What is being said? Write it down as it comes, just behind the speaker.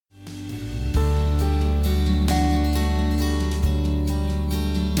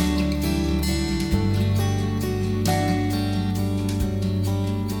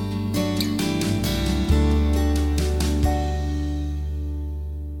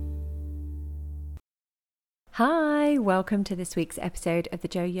Hi, welcome to this week's episode of the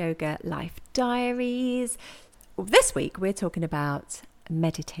Joe Yoga Life Diaries. This week we're talking about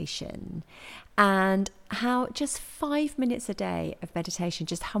meditation and how just 5 minutes a day of meditation,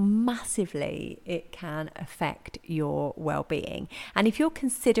 just how massively it can affect your well-being. And if you're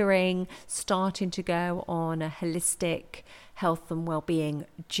considering starting to go on a holistic health and well-being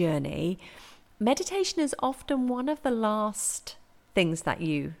journey, meditation is often one of the last things that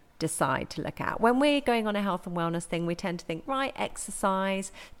you decide to look at. When we're going on a health and wellness thing, we tend to think, right,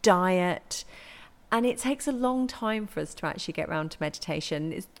 exercise, diet, and it takes a long time for us to actually get around to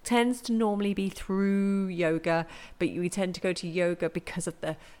meditation. It tends to normally be through yoga, but we tend to go to yoga because of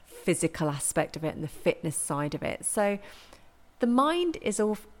the physical aspect of it and the fitness side of it. So the mind is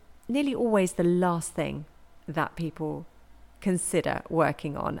nearly always the last thing that people consider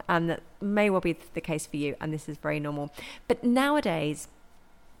working on, and that may well be the case for you, and this is very normal. But nowadays,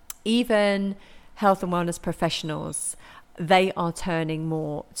 even health and wellness professionals, they are turning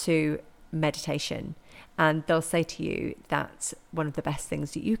more to meditation, and they'll say to you that one of the best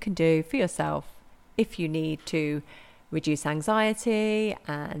things that you can do for yourself if you need to reduce anxiety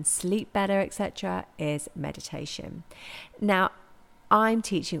and sleep better, etc., is meditation. Now, I'm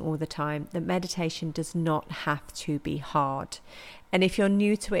teaching all the time that meditation does not have to be hard. And if you're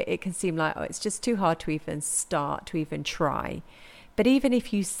new to it, it can seem like, oh, it's just too hard to even start, to even try. But even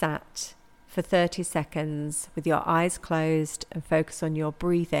if you sat for 30 seconds with your eyes closed and focus on your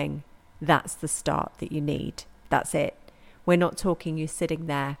breathing, that's the start that you need. That's it. We're not talking you sitting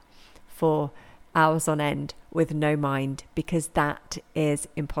there for hours on end with no mind, because that is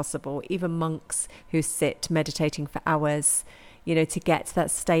impossible. Even monks who sit meditating for hours, to get to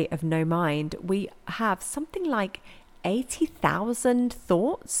that state of no mind, we have something like 80,000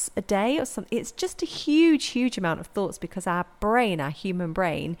 thoughts a day or something. It's just a huge amount of thoughts, because our human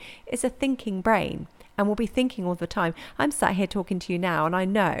brain is a thinking brain, and we'll be thinking all the time. I'm sat here talking to you now, and I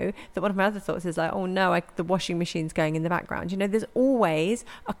know that one of my other thoughts is like, oh no, the washing machine's going in the background. There's always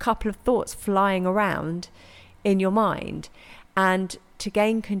a couple of thoughts flying around in your mind, and to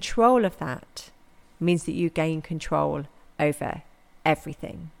gain control of that means that you gain control over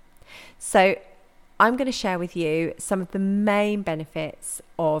everything. So I'm going to share with you some of the main benefits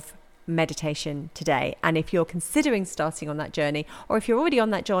of meditation today. And if you're considering starting on that journey, or if you're already on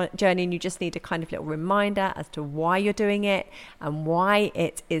that journey and you just need a kind of little reminder as to why you're doing it and why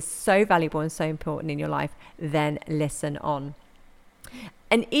it is so valuable and so important in your life, then listen on.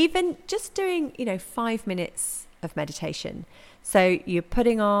 And even just doing, 5 minutes of meditation. So you're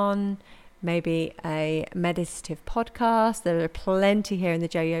putting on maybe a meditative podcast. There are plenty here in the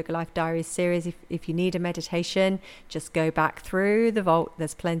Joe Yoga Life Diaries series. If you need a meditation, just go back through the vault.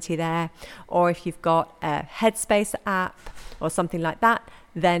 There's plenty there. Or if you've got a Headspace app or something like that,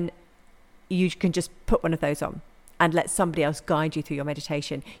 then you can just put one of those on and let somebody else guide you through your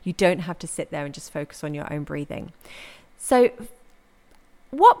meditation. You don't have to sit there and just focus on your own breathing. So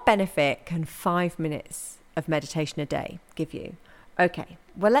what benefit can 5 minutes of meditation a day give you? Okay,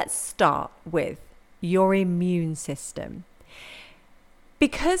 well, let's start with your immune system.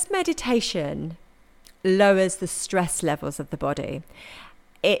 Because meditation lowers the stress levels of the body,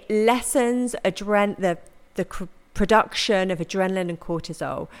 it lessens the production of adrenaline and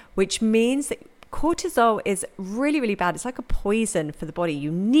cortisol, which means that cortisol is really bad. It's like a poison for the body.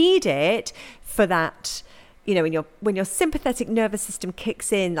 You need it for that. When your sympathetic nervous system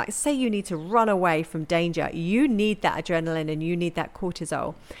kicks in, like say you need to run away from danger, you need that adrenaline and you need that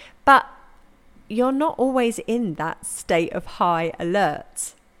cortisol. But you're not always in that state of high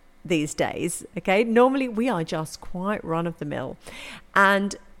alert these days, okay? Normally we are just quite run of the mill,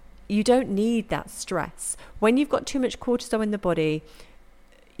 and you don't need that stress. When you've got too much cortisol in the body,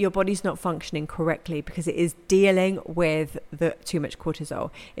 your body's not functioning correctly because it is dealing with the too much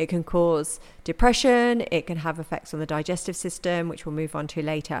cortisol. It can cause depression. It can have effects on the digestive system, which we'll move on to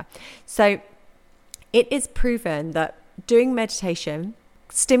later. So it is proven that doing meditation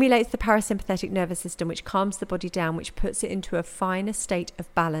stimulates the parasympathetic nervous system, which calms the body down, which puts it into a finer state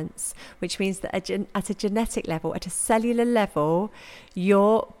of balance, which means that at a genetic level, at a cellular level,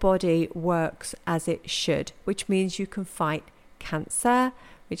 your body works as it should, which means you can fight cancer,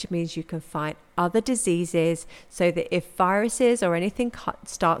 which means you can fight other diseases, so that if viruses or anything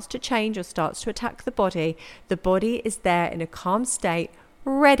starts to change or starts to attack the body is there in a calm state,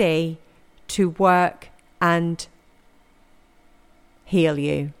 ready to work and heal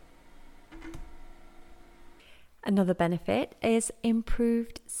you. Another benefit is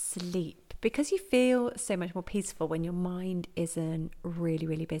improved sleep, because you feel so much more peaceful when your mind isn't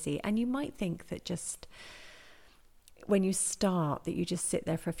really busy. And you might think that just when you start, that you just sit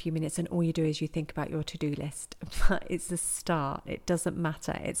there for a few minutes and all you do is you think about your to-do list. But it's the start. It doesn't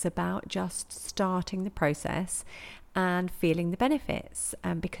matter. It's about just starting the process and feeling the benefits,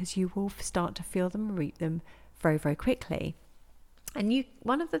 because you will start to feel them and reap them very, very quickly. And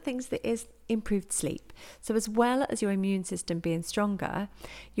one of the things that is improved sleep. So as well as your immune system being stronger,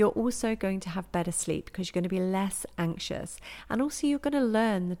 you're also going to have better sleep because you're going to be less anxious. And also you're going to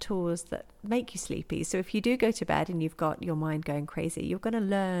learn the tools that make you sleepy. So if you do go to bed and you've got your mind going crazy, you're going to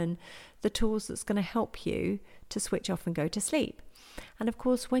learn the tools that's going to help you to switch off and go to sleep. And of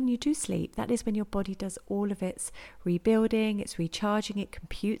course, when you do sleep, that is when your body does all of its rebuilding, it's recharging, it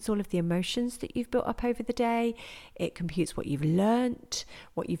computes all of the emotions that you've built up over the day, it computes what you've learnt,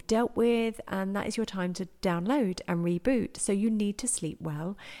 what you've dealt with, and that is your time to download and reboot. So you need to sleep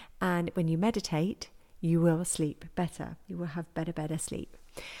well, and when you meditate, you will sleep better. You will have better sleep.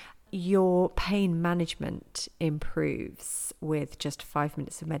 Your pain management improves with just 5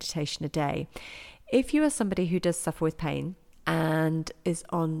 minutes of meditation a day. If you are somebody who does suffer with pain and is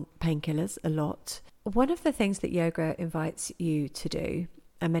on painkillers a lot, one of the things that yoga invites you to do,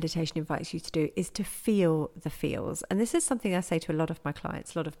 and meditation invites you to do, is to feel the feels. And this is something I say to a lot of my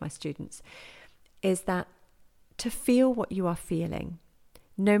clients, a lot of my students, is that to feel what you are feeling,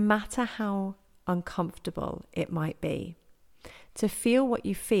 no matter how uncomfortable it might be. To feel what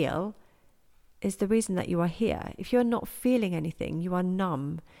you feel is the reason that you are here. If you're not feeling anything, you are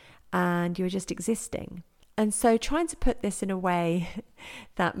numb and you're just existing. And so trying to put this in a way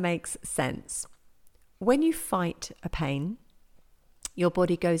that makes sense. When you fight a pain, your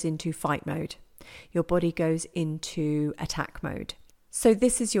body goes into fight mode. Your body goes into attack mode. So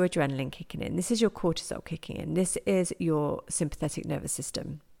this is your adrenaline kicking in. This is your cortisol kicking in. This is your sympathetic nervous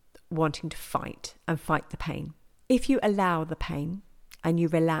system wanting to fight and fight the pain. If you allow the pain and you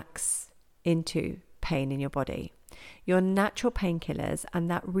relax into pain in your body, your natural painkillers and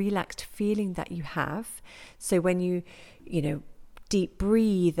that relaxed feeling that you have. So when you deep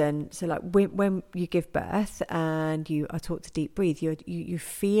breathe, and so like when you give birth and you are taught to deep breathe, you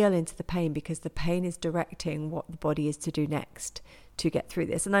feel into the pain because the pain is directing what the body is to do next to get through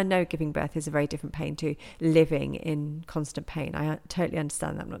this. And I know giving birth is a very different pain to living in constant pain. I totally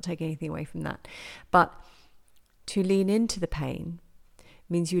understand that. I'm not taking anything away from that. But to lean into the pain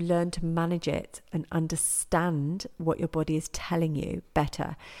means you learn to manage it and understand what your body is telling you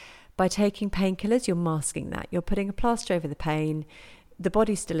better. By taking painkillers, you're masking that. You're putting a plaster over the pain. The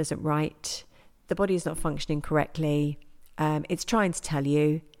body still isn't right. The body is not functioning correctly. It's trying to tell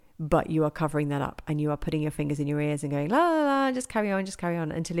you, but you are covering that up and you are putting your fingers in your ears and going, la, la, la, just carry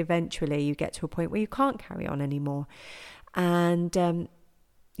on, until eventually you get to a point where you can't carry on anymore. And,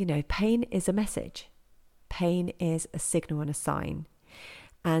 pain is a message. Pain is a signal and a sign.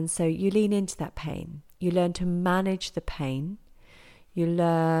 And so you lean into that pain. You learn to manage the pain. You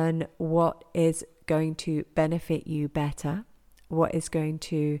learn what is going to benefit you better, what is going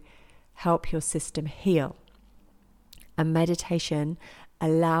to help your system heal. And meditation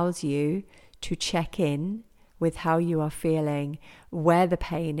allows you to check in with how you are feeling, where the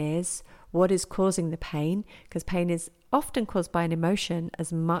pain is, what is causing the pain, because pain is often caused by an emotion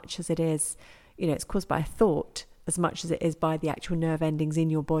as much as it is, it's caused by a thought as much as it is by the actual nerve endings in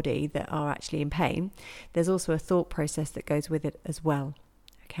your body that are actually in pain. There's also a thought process that goes with it as well.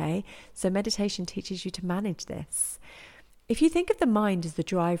 Okay, so meditation teaches you to manage this. If you think of the mind as the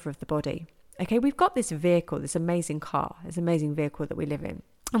driver of the body, okay, we've got this vehicle, this amazing car, this amazing vehicle that we live in,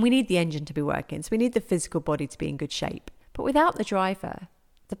 and we need the engine to be working, so we need the physical body to be in good shape. But without the driver,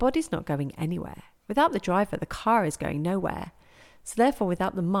 the body's not going anywhere. Without the driver, the car is going nowhere. So therefore,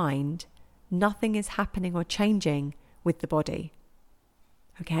 without the mind, nothing is happening or changing with the body.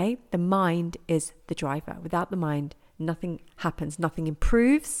 Okay? The mind is the driver. Without the mind, nothing happens, nothing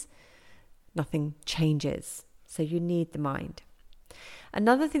improves, nothing changes. So you need the mind.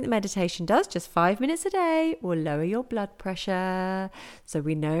 Another thing that meditation does, just 5 minutes a day, will lower your blood pressure. So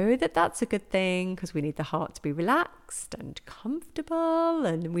we know that that's a good thing because we need the heart to be relaxed and comfortable,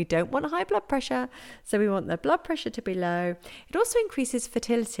 and we don't want high blood pressure. So we want the blood pressure to be low. It also increases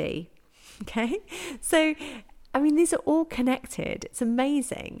fertility. Okay, so these are all connected. It's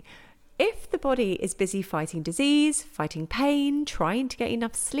amazing. If the body is busy fighting disease, fighting pain, trying to get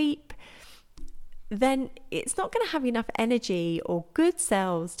enough sleep, then it's not going to have enough energy or good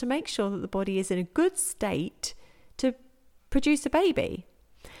cells to make sure that the body is in a good state to produce a baby.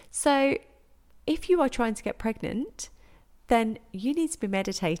 So if you are trying to get pregnant, then you need to be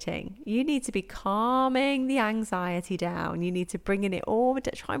meditating. You need to be calming the anxiety down. You need to try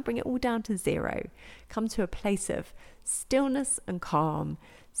and bring it all down to zero. Come to a place of stillness and calm.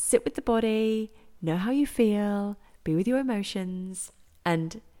 Sit with the body, know how you feel, be with your emotions,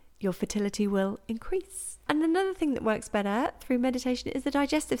 and your fertility will increase. And another thing that works better through meditation is the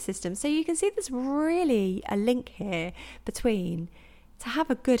digestive system. So you can see there's really a link here between to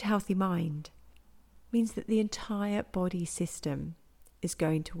have a good, healthy mind means that the entire body system is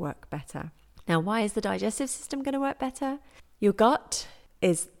going to work better. Now, why is the digestive system going to work better? Your gut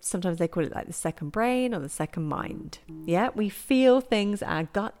is, sometimes they call it like the second brain or the second mind. Yeah, we feel things. Our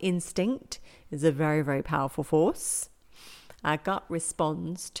gut instinct is a very, very powerful force. Our gut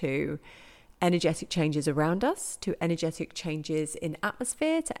responds to energetic changes around us, to energetic changes in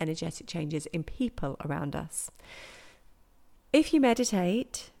atmosphere, to energetic changes in people around us. If you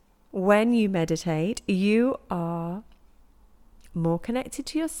meditate, when you meditate, you are more connected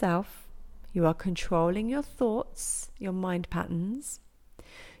to yourself. You are controlling your thoughts, your mind patterns.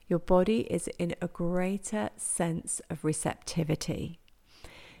 Your body is in a greater sense of receptivity.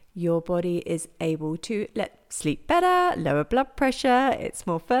 Your body is able to sleep better, lower blood pressure, it's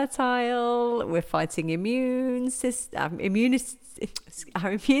more fertile, we're fighting our immune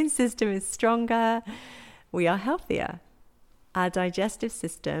system is stronger, we are healthier. Our digestive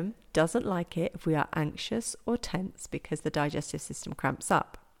system doesn't like it if we are anxious or tense because the digestive system cramps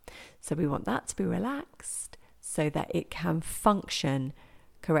up. So we want that to be relaxed so that it can function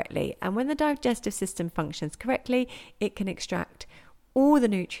correctly. And when the digestive system functions correctly, it can extract all the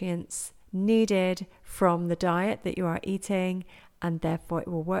nutrients needed from the diet that you are eating, and therefore it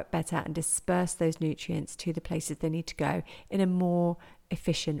will work better and disperse those nutrients to the places they need to go in a more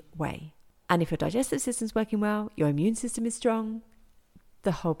efficient way. And if your digestive system is working well, your immune system is strong,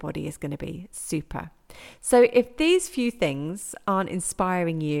 the whole body is going to be super. So if these few things aren't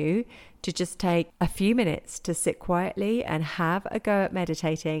inspiring you to just take a few minutes to sit quietly and have a go at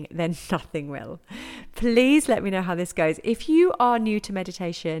meditating, then nothing will. Please let me know how this goes. If you are new to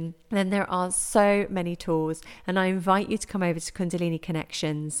meditation, then there are so many tools, and I invite you to come over to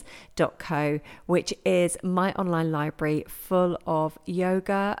kundaliniConnections.co, which is my online library full of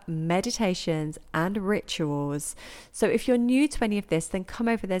yoga, meditations, and rituals. So if you're new to any of this, then come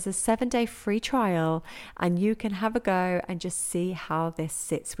over. There's a 7-day free trial, and you can have a go and just see how this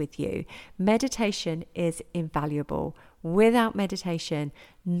sits with you. Meditation is invaluable. Without meditation,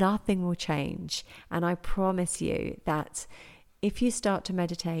 nothing will change. And I promise you that if you start to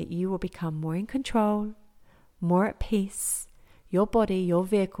meditate, you will become more in control, more at peace. Your body, your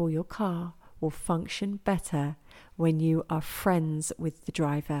vehicle, your car will function better when you are friends with the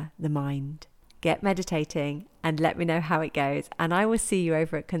driver, the mind. Get meditating and let me know how it goes. And I will see you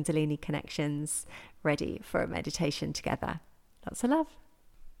over at Kundalini Connections, ready for a meditation together. Lots of love.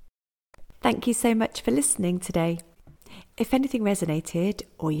 Thank you so much for listening today. If anything resonated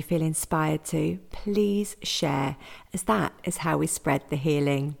or you feel inspired to, please share, as that is how we spread the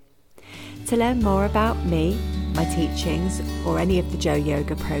healing. To learn more about me, my teachings, or any of the Joe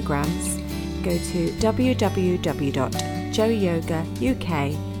Yoga programs, go to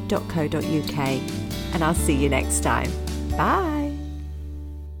www.joeyogauk.co.uk, and I'll see you next time. Bye.